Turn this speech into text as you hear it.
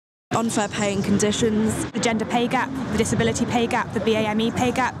unfair pay and conditions, the gender pay gap, the disability pay gap, the BAME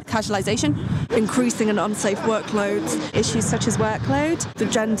pay gap, casualisation, increasing and unsafe workloads, issues such as workload, the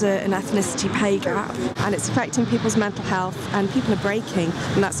gender and ethnicity pay gap, and it's affecting people's mental health, and people are breaking,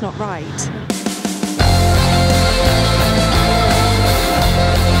 and that's not right.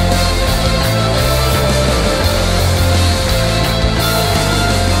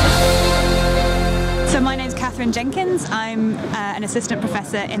 Jenkins. I'm an assistant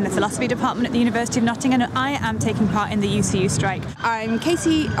professor in the philosophy department at the University of Nottingham, and I am taking part in the UCU strike. I'm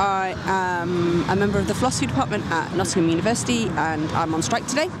Katie. I am a member of the philosophy department at Nottingham University, and I'm on strike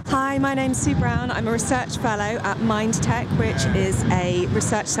today. Hi, my name's Sue Brown. I'm a research fellow at MindTech, which is a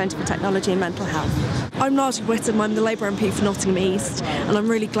research centre for technology and mental health. I'm Nadia Whittome. I'm the Labour MP for Nottingham East, and I'm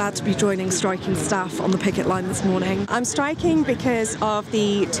really glad to be joining striking staff on the picket line this morning. I'm striking because of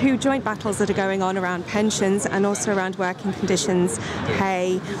the two joint battles that are going on around pensions and also around working conditions,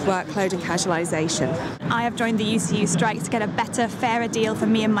 pay, workload and casualisation. I have joined the UCU strike to get a better, fairer deal for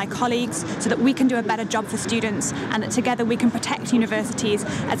me and my colleagues so that we can do a better job for students, and that together we can protect universities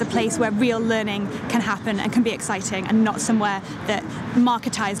as a place where real learning can happen and can be exciting, and not somewhere that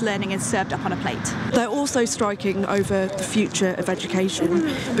marketised learning is served up on a plate. They're also striking over the future of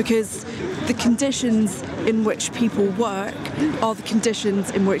education because the conditions in which people work are the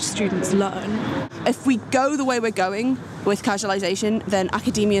conditions in which students learn. If we go the way we're going with casualisation, then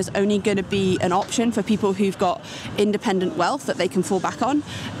academia is only going to be an option for people who've got independent wealth that they can fall back on,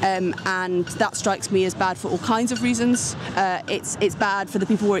 and that strikes me as bad for all kinds of reasons. It's bad for the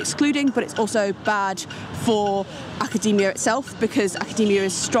people we're excluding, but it's also bad for academia itself, because academia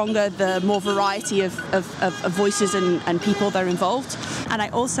is stronger the more variety of voices and people that are involved. And I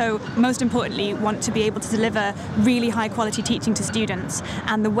also, most importantly, want to be able to deliver really high quality teaching to students,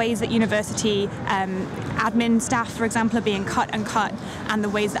 and the ways that university admin staff, for example, are being cut, and the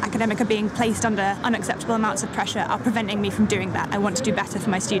ways that academic are being placed under unacceptable amounts of pressure are preventing me from doing that. I want to do better for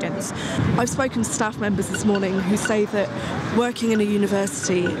my students. I've spoken to staff members this morning who say that working in a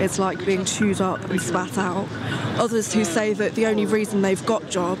university is like being chewed up and spat out. Others who say that the only reason they've got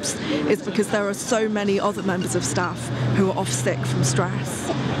jobs is because there are so many other members of staff who are off sick from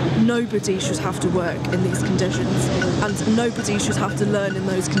stress. Nobody should have to work in these conditions, and nobody should have to learn in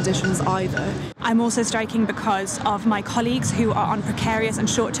those conditions either. I'm also striking because of my colleagues who are on precarious and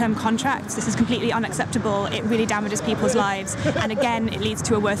short-term contracts. This is completely unacceptable. It really damages people's lives, and again, it leads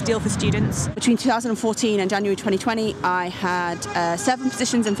to a worse deal for students. Between 2014 and January 2020, I had 7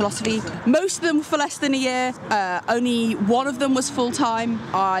 positions in philosophy. Most of them were for less than a year. Only one of them was full-time.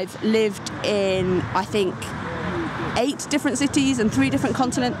 I've lived in, I think, 8 different cities and 3 different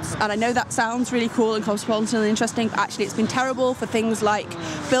continents, and I know that sounds really cool and cosmopolitan and interesting, but actually it's been terrible for things like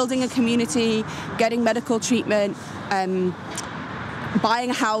building a community, getting medical treatment, buying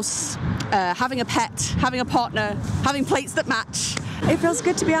a house, having a pet, having a partner, having plates that match. It feels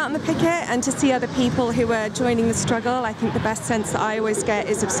good to be out on the picket and to see other people who are joining the struggle. I think the best sense that I always get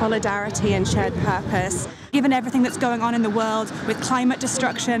is of solidarity and shared purpose. Given everything that's going on in the world, with climate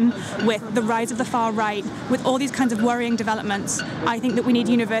destruction, with the rise of the far right, with all these kinds of worrying developments, I think that we need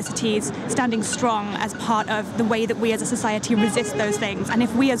universities standing strong as part of the way that we as a society resist those things. And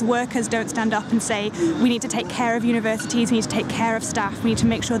if we as workers don't stand up and say we need to take care of universities, we need to take care of staff, we need to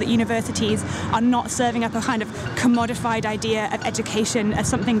make sure that universities are not serving up a kind of commodified idea of education as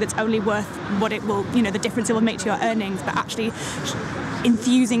something that's only worth what it will, the difference it will make to your earnings, but actually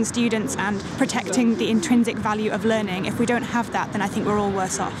infusing students and protecting the intrinsic value of learning. If we don't have that, then I think we're all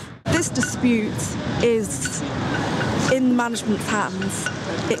worse off. This dispute is in management's hands.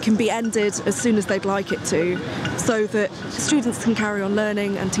 It can be ended as soon as they'd like it to, so that students can carry on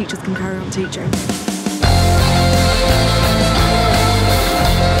learning and teachers can carry on teaching.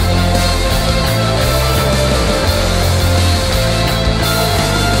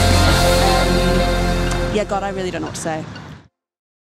 Yeah, God, I really don't know what to say.